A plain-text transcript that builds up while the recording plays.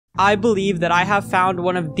I believe that I have found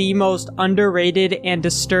one of the most underrated and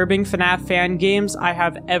disturbing FNAF fan games I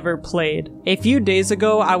have ever played. A few days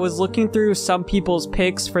ago, I was looking through some people's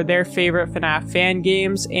picks for their favorite FNAF fan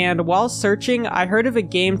games, and while searching, I heard of a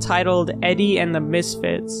game titled Eddie and the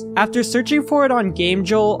Misfits. After searching for it on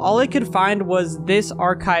GameJolt, all I could find was this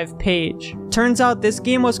archive page. Turns out this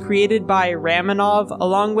game was created by Ramonov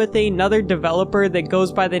along with another developer that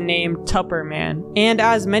goes by the name Tupperman. And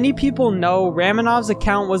as many people know, Ramonov's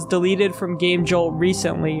account was deleted from GameJolt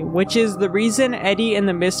recently, which is the reason Eddie and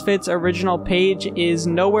the Misfits' original page is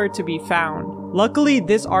nowhere to be found. Luckily,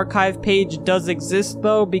 this archive page does exist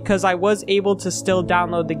though, because I was able to still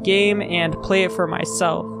download the game and play it for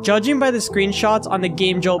myself. Judging by the screenshots on the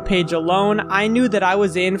GameJolt page alone, I knew that I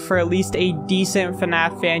was in for at least a decent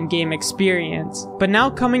FNAF fan game experience. But now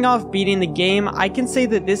coming off beating the game, I can say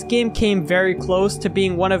that this game came very close to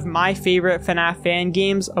being one of my favorite FNAF fan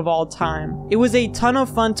games of all time. It was a ton of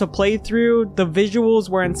fun to play through, the visuals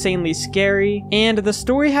were insanely scary, and the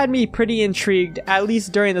story had me pretty intrigued, at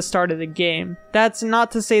least during the start of the game. That's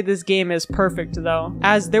not to say this game is perfect though,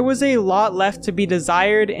 as there was a lot left to be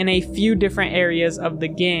desired in a few different areas of the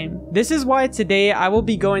game. This is why today I will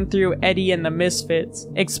be going through Eddie and the Misfits,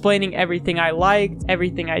 explaining everything I liked,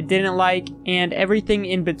 everything I didn't like, and everything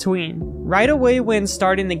in between. Right away when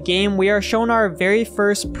starting the game, we are shown our very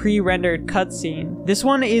first pre-rendered cutscene. This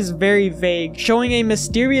one is very vague, showing a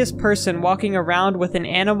mysterious person walking around with an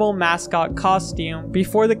animal mascot costume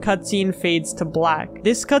before the cutscene fades to black.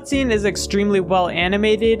 This cutscene is extremely well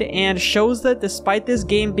animated and shows that despite this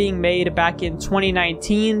game being made back in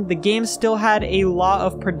 2019, the game still had a lot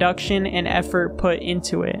of production and effort put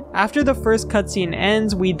into it. After the first cutscene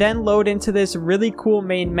ends, we then load into this really cool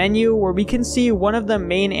main menu where we can see one of the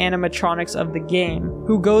main animatronics of the game,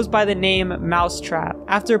 who goes by the name Mousetrap.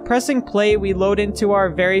 After pressing play, we load into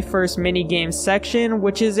our very first minigame section,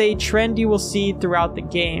 which is a trend you will see throughout the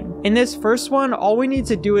game. In this first one, all we need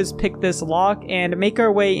to do is pick this lock and make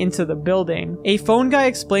our way into the building. A phone guy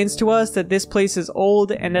explains to us that this place is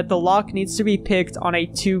old and that the lock needs to be picked on a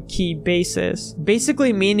 2-key basis,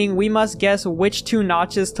 basically meaning we must guess which 2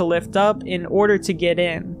 notches to lift up in order to get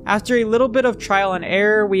in. After a little bit of trial and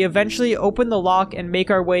error, we eventually open the lock and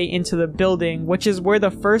make our way into the building, which is where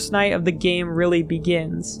the first night of the game really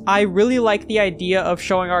begins. I really like the idea of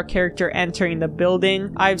showing our character entering the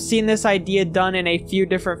building. I've seen this idea done in a few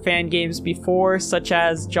different fan games before, such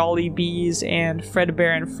as Jolly Bees and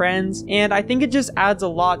Fredbear and Friends, and I think it just adds a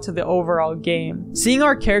lot to the overall game. Seeing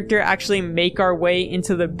our character actually make our way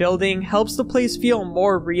into the building helps the place feel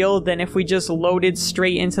more real than if we just loaded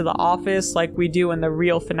straight into the office like we do in the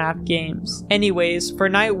real FNAF games. Anyways, for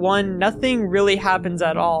night 1, nothing really happens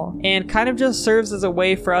at all, and kind of just serves as a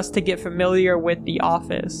way for us to get familiar with the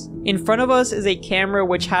office. In front of us is a camera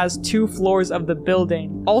which has 2 floors of the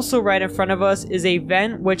building. Also right in front of us is a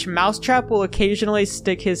vent which Mousetrap will occasionally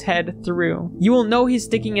stick his head through. You will know he's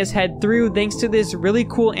sticking his head through thanks to this really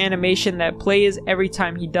cool animation that plays every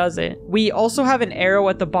time he does it. We also have an arrow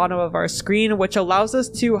at the bottom of our screen which allows us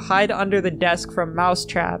to hide under the desk from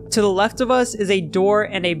Mousetrap. To the left of us is a door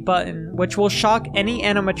and a button which will shock any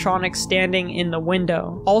animatronic standing in the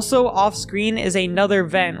window. Also off screen is another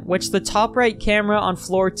vent which the top right camera on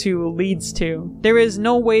floor 2 leads to. There is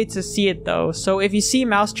no way to see it though, so if you see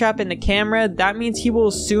Mousetrap in the camera, that means he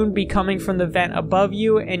will soon be coming from the vent above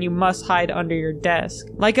you and you must hide under your desk.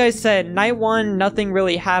 Like I said, night 1, nothing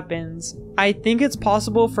really happens. I think it's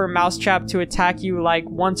possible for Mousetrap to attack you like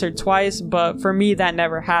once or twice, but for me that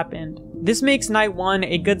never happened. This makes night 1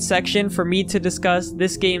 a good section for me to discuss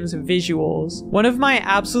this game's visuals. One of my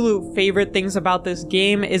absolute favorite things about this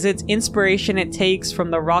game is its inspiration it takes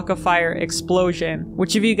from the Rockafire explosion,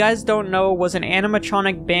 which if you guys don't know was an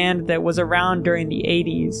animatronic band that was around during the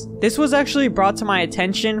 80s. This was actually brought to my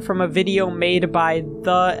attention from a video made by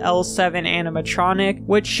the L7 animatronic,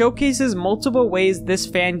 which showcases multiple ways this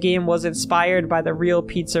fan game was inspired by the real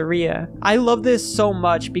pizzeria. I love this so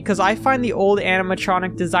much because I find the old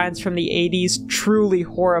animatronic designs from the 80s truly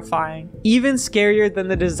horrifying, even scarier than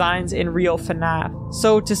the designs in real FNAF.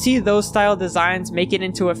 So to see those style designs make it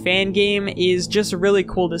into a fan game is just really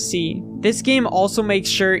cool to see. This game also makes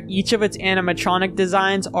sure each of its animatronic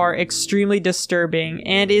designs are extremely disturbing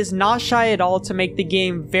and is not shy at all to make the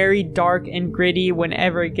game very dark and gritty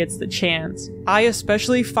whenever it gets the chance. I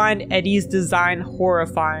especially find Eddie's design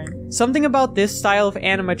horrifying. Something about this style of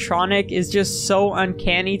animatronic is just so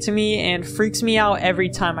uncanny to me and freaks me out every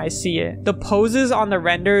time I see it. The poses on the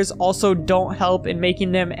renders also don't help in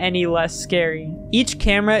making them any less scary. Each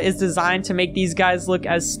camera is designed to make these guys look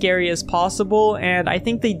as scary as possible, and I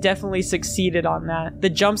think they definitely succeeded on that. The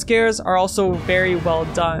jump scares are also very well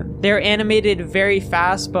done. They're animated very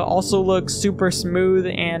fast but also look super smooth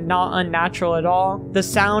and not unnatural at all. The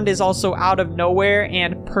sound is also out of nowhere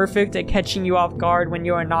and perfect at catching you off guard when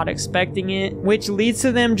you are not expecting it, which leads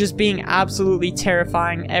to them just being absolutely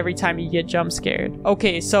terrifying every time you get jump scared.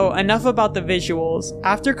 Okay, so enough about the visuals.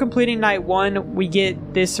 After completing night 1, we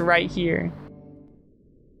get this right here.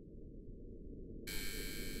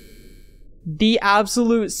 The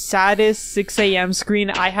absolute saddest 6 AM screen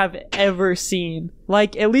I have ever seen.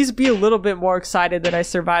 Like, at least be a little bit more excited that I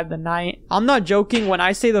survived the night. I'm not joking when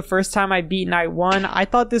I say the first time I beat night 1, I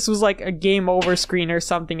thought this was like a game over screen or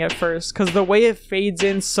something at first, because the way it fades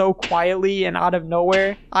in so quietly and out of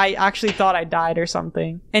nowhere, I actually thought I died or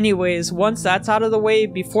something. Anyways, once that's out of the way,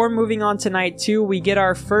 before moving on to night 2, we get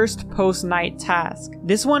our first post-night task.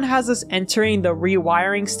 This one has us entering the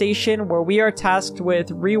rewiring station, where we are tasked with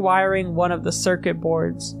rewiring one of the circuit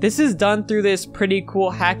boards. This is done through this pretty cool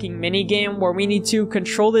hacking minigame where we need to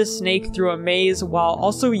control this snake through a maze while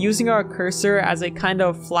also using our cursor as a kind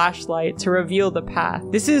of flashlight to reveal the path.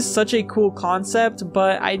 This is such a cool concept,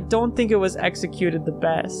 but I don't think it was executed the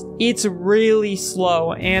best. It's really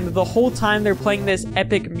slow, and the whole time they're playing this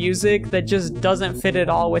epic music that just doesn't fit at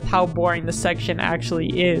all with how boring the section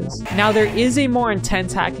actually is. Now, there is a more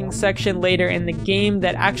intense hacking section later in the game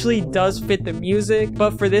that actually does fit the music,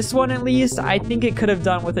 but for this one at least, I think it could have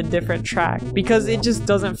done with a different track because it just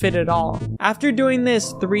doesn't fit at all. After doing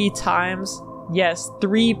this 3 times, yes,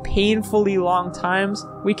 3 painfully long times,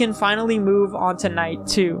 we can finally move on to night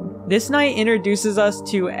 2. This night introduces us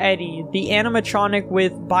to Eddie, the animatronic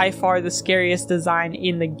with by far the scariest design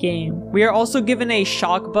in the game. We are also given a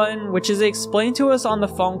shock button, which is explained to us on the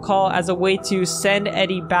phone call as a way to send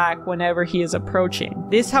Eddie back whenever he is approaching.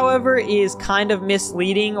 This, however, is kind of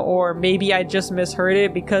misleading, or maybe I just misheard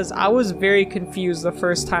it because I was very confused the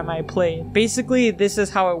first time I played. Basically, this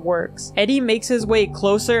is how it works. Eddie makes his way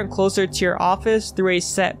closer and closer to your office through a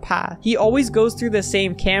set path. He always goes through the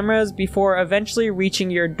same cameras before eventually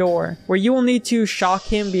reaching your door, where you will need to shock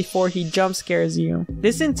him before he jump scares you.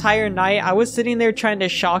 This entire night I was sitting there trying to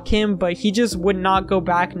shock him, but he just would not go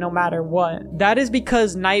back no matter what. That is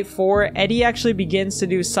because night 4, Eddie actually begins to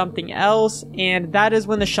do something else, and that is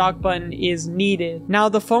when the shock button is needed. Now,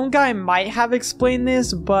 the phone guy might have explained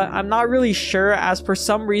this, but I'm not really sure, as for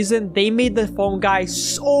some reason they made the phone guy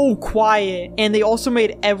so quiet, and they also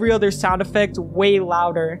made every other sound effect way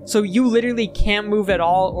louder, so you literally can't move at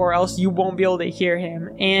all or else you won't be able to hear him,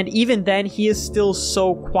 and even then he is still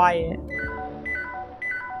so quiet.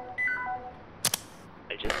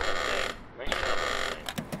 I just want to say, nice job last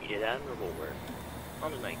night. You did admirable work.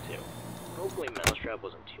 On to night 2. Hopefully Mousetrap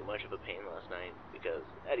wasn't too much of a pain last night, because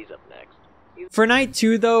Eddie's up next. For night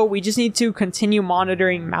 2 though, we just need to continue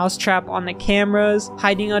monitoring Mousetrap on the cameras,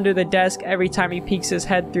 hiding under the desk every time he peeks his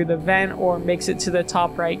head through the vent or makes it to the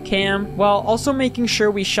top right cam, while also making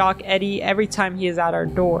sure we shock Eddie every time he is at our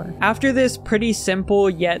door. After this pretty simple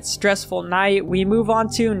yet stressful night, we move on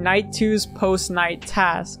to night 2's post-night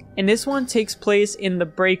task, and this one takes place in the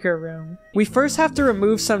breaker room. We first have to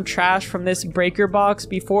remove some trash from this breaker box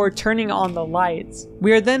before turning on the lights.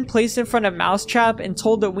 We are then placed in front of Mousetrap and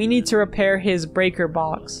told that we need to repair his breaker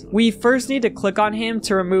box. We first need to click on him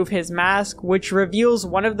to remove his mask, which reveals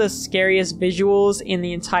one of the scariest visuals in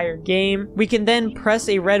the entire game. We can then press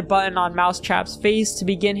a red button on Mousetrap's face to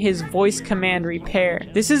begin his voice command repair.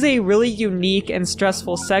 This is a really unique and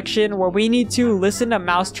stressful section where we need to listen to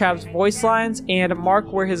Mousetrap's voice lines and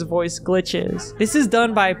mark where his voice glitches. This is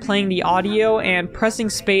done by playing the audio and pressing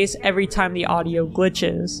space every time the audio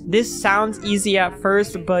glitches. This sounds easy at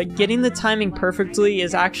first, but getting the timing perfectly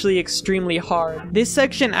is actually extremely hard. This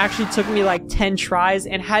section actually took me like 10 tries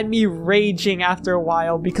and had me raging after a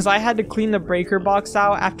while because I had to clean the breaker box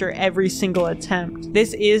out after every single attempt.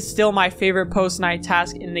 This is still my favorite post-night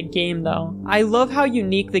task in the game though. I love how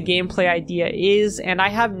unique the gameplay idea is, and I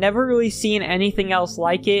have never really seen anything else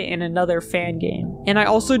like it in another fan game. And I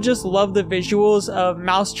also just love the visuals of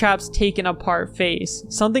Mousetrap's taken apart face.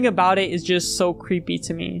 Something about it is just so creepy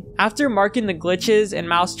to me. After marking the glitches and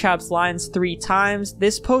Mousetrap's lines 3 times,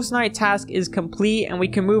 this post-night task is complete and we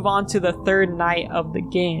can move on to the 3rd night of the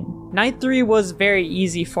game. Night 3 was very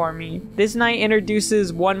easy for me. This night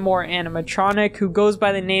introduces one more animatronic who goes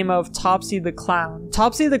by the name of Topsy the Clown.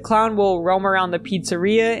 Topsy the clown will roam around the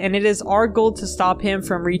pizzeria, and it is our goal to stop him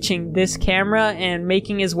from reaching this camera and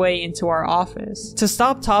making his way into our office. To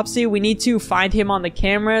stop Topsy, we need to find him on the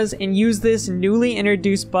cameras and use this newly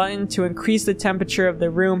introduced button to increase the temperature of the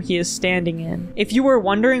room he is standing in. If you were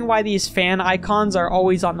wondering why these fan icons are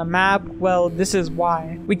always on the map, well, this is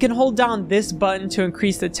why. We can hold down this button to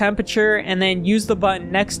increase the temperature and then use the button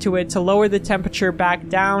next to it to lower the temperature back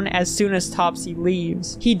down as soon as Topsy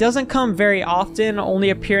leaves. He doesn't come very often,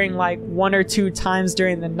 only appearing like 1 or 2 times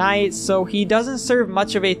during the night, so he doesn't serve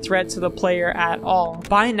much of a threat to the player at all.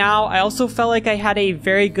 By now, I also felt like I had a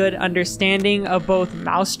very good understanding of both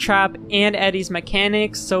Mousetrap and Eddie's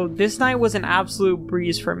mechanics, so this night was an absolute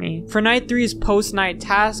breeze for me. For night 3's post-night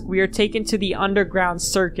task, we are taken to the underground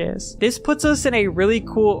circus. This puts us in a really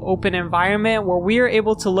cool open environment where we are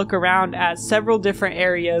able to look around at several different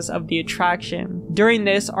areas of the attraction. During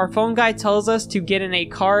this, our phone guy tells us to get in a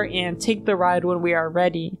car and take the ride when we are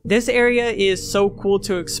ready. This area is so cool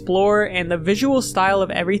to explore, and the visual style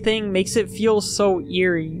of everything makes it feel so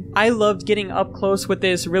eerie. I loved getting up close with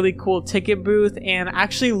this really cool ticket booth and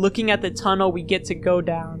actually looking at the tunnel we get to go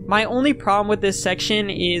down. My only problem with this section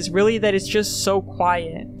is really that it's just so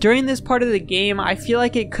quiet. During this part of the game, I feel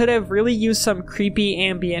like it could have really used some creepy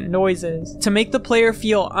ambient noises to make the player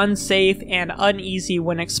feel unsafe and uneasy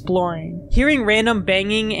when exploring. Hearing random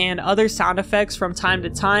banging and other sound effects from time to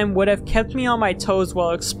time would have kept me on my toes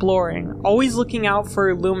while exploring, always looking out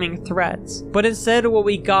for looming threats. But instead, what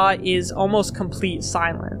we got is almost complete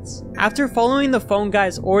silence. After following the phone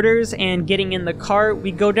guy's orders and getting in the cart,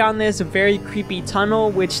 we go down this very creepy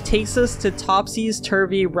tunnel which takes us to Topsy's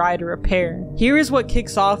Turvy Ride Repair. Here is what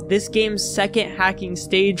kicks off this game's second hacking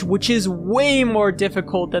stage, which is way more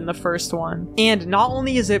difficult than the first one. And not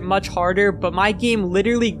only is it much harder, but my game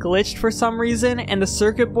literally glitched for some reason and the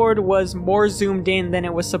circuit board was more zoomed in than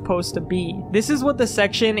it was supposed to be. This is what the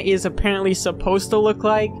section is apparently supposed to look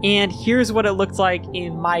like, and here's what it looked like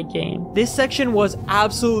in my game. This section was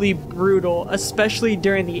absolutely brutal, especially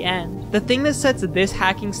during the end. The thing that sets this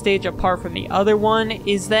hacking stage apart from the other one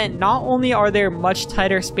is that not only are there much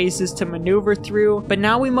tighter spaces to maneuver through, but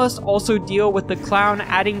now we must also deal with the clown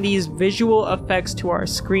adding these visual effects to our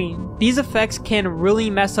screen. These effects can really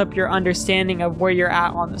mess up your understanding of where you're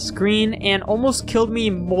at on the screen and almost killed me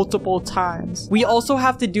multiple times. We also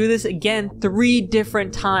have to do this again 3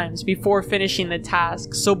 different times before finishing the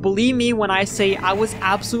task, so believe me when I say I was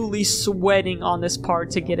absolutely sweating on this part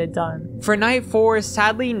to get it done. For night 4,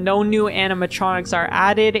 sadly no new animatronics are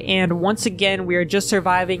added, and once again we are just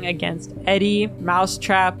surviving against Eddie,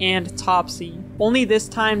 Mousetrap, and Topsy. Only this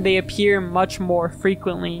time they appear much more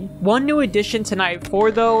frequently. One new addition to night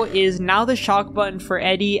 4 though is now the shock button for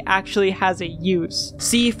Eddie actually has a use.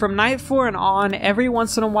 See, from night 4 and on, every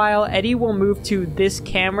once in a while Eddie will move to this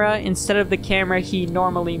camera instead of the camera he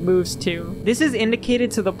normally moves to. This is indicated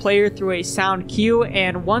to the player through a sound cue,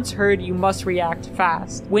 and once heard you must react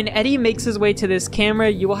fast. When Eddie makes his way to this camera,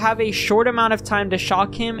 you will have a short amount of time to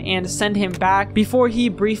shock him and send him back before he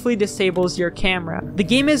briefly disables your camera. The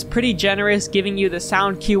game is pretty generous, giving you the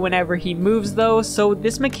sound cue whenever he moves though, so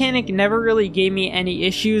this mechanic never really gave me any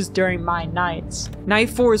issues during my nights. Night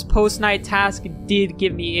 4's post-night task did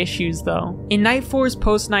give me issues though. In Night 4's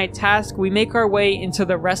post-night task, we make our way into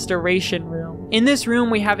the restoration room. In this room,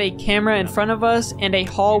 we have a camera in front of us and a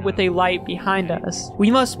hall with a light behind us. We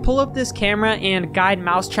must pull up this camera and guide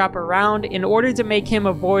Mousetrap around in order to make him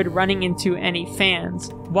avoid running into any fans.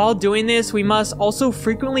 While doing this, we must also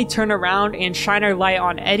frequently turn around and shine our light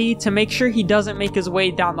on Eddie to make sure he doesn't make his way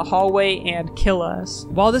down the hallway and kill us.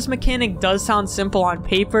 While this mechanic does sound simple on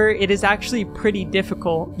paper, it is actually pretty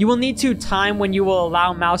difficult. You will need to time when you will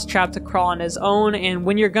allow Mousetrap to crawl on his own and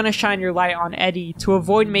when you're gonna shine your light on Eddie to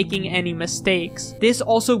avoid making any mistakes. This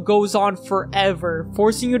also goes on forever,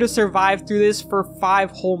 forcing you to survive through this for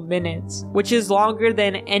 5 whole minutes, which is longer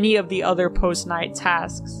than any of the other post-night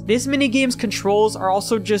tasks. This minigame's controls are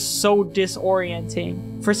also just so disorienting.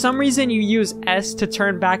 For some reason you use S to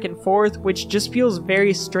turn back and forth, which just feels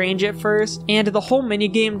very strange at first, and the whole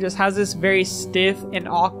minigame just has this very stiff and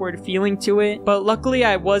awkward feeling to it, but luckily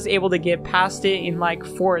I was able to get past it in like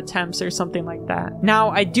 4 attempts or something like that.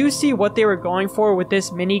 Now, I do see what they were going for with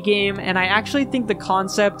this minigame, and I actually think the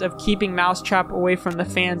concept of keeping Mousetrap away from the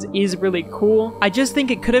fans is really cool. I just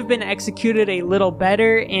think it could have been executed a little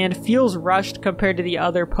better and feels rushed compared to the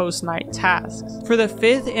other post-night tasks. For the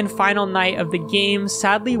 5th and final night of the game, sadly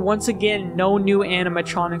sadly once again no new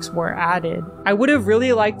animatronics were added. I would have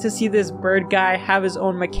really liked to see this bird guy have his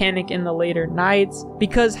own mechanic in the later nights,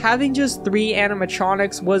 because having just 3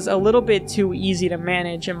 animatronics was a little bit too easy to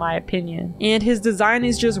manage in my opinion, and his design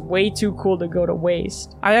is just way too cool to go to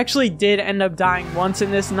waste. I actually did end up dying once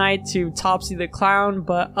in this night to Topsy the Clown,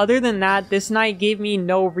 but other than that, this night gave me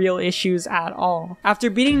no real issues at all. After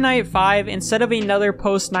beating night 5, instead of another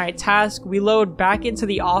post-night task, we load back into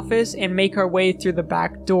the office and make our way through the back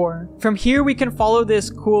door. From here we can follow this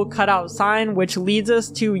cool cutout sign which leads us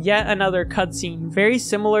to yet another cutscene, very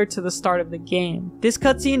similar to the start of the game. This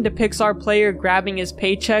cutscene depicts our player grabbing his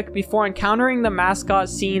paycheck before encountering the mascot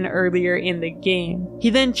seen earlier in the game. He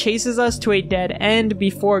then chases us to a dead end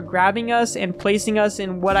before grabbing us and placing us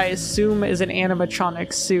in what I assume is an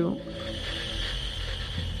animatronic suit.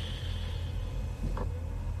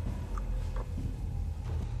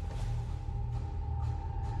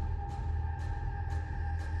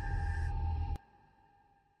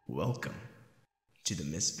 Welcome to the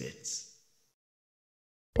Misfits.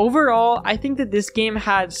 Overall, I think that this game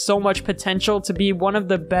had so much potential to be one of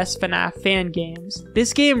the best FNAF fan games.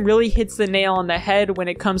 This game really hits the nail on the head when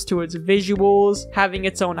it comes to its visuals, having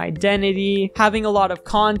its own identity, having a lot of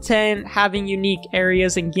content, having unique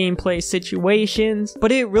areas and gameplay situations,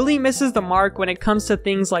 but it really misses the mark when it comes to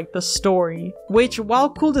things like the story, which, while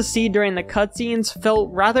cool to see during the cutscenes, felt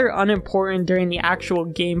rather unimportant during the actual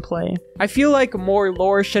gameplay. I feel like more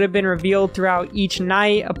lore should have been revealed throughout each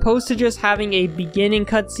night, opposed to just having a beginning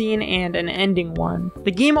cutscene and an ending one.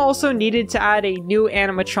 The game also needed to add a new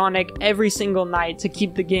animatronic every single night to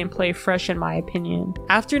keep the gameplay fresh in my opinion.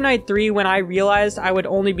 After night 3, when I realized I would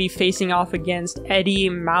only be facing off against Eddie,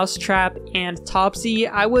 Mousetrap, and Topsy,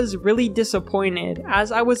 I was really disappointed,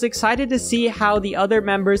 as I was excited to see how the other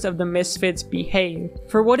members of the Misfits behaved.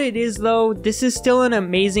 For what it is though, this is still an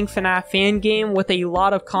amazing FNAF fan game with a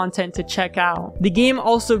lot of content to check out. The game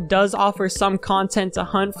also does offer some content to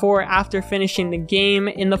hunt for after finishing the game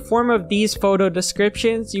in the form of these photo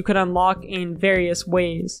descriptions you could unlock in various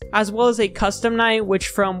ways, as well as a custom night which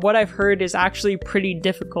from what I've heard is actually pretty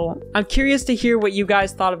difficult. I'm curious to hear what you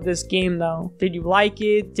guys thought of this game though. Did you like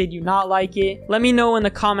it? Did you not like it? Let me know in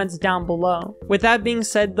the comments down below. With that being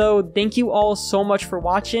said though, thank you all so much for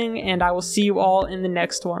watching and I will see you all in the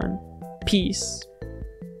next one. Peace.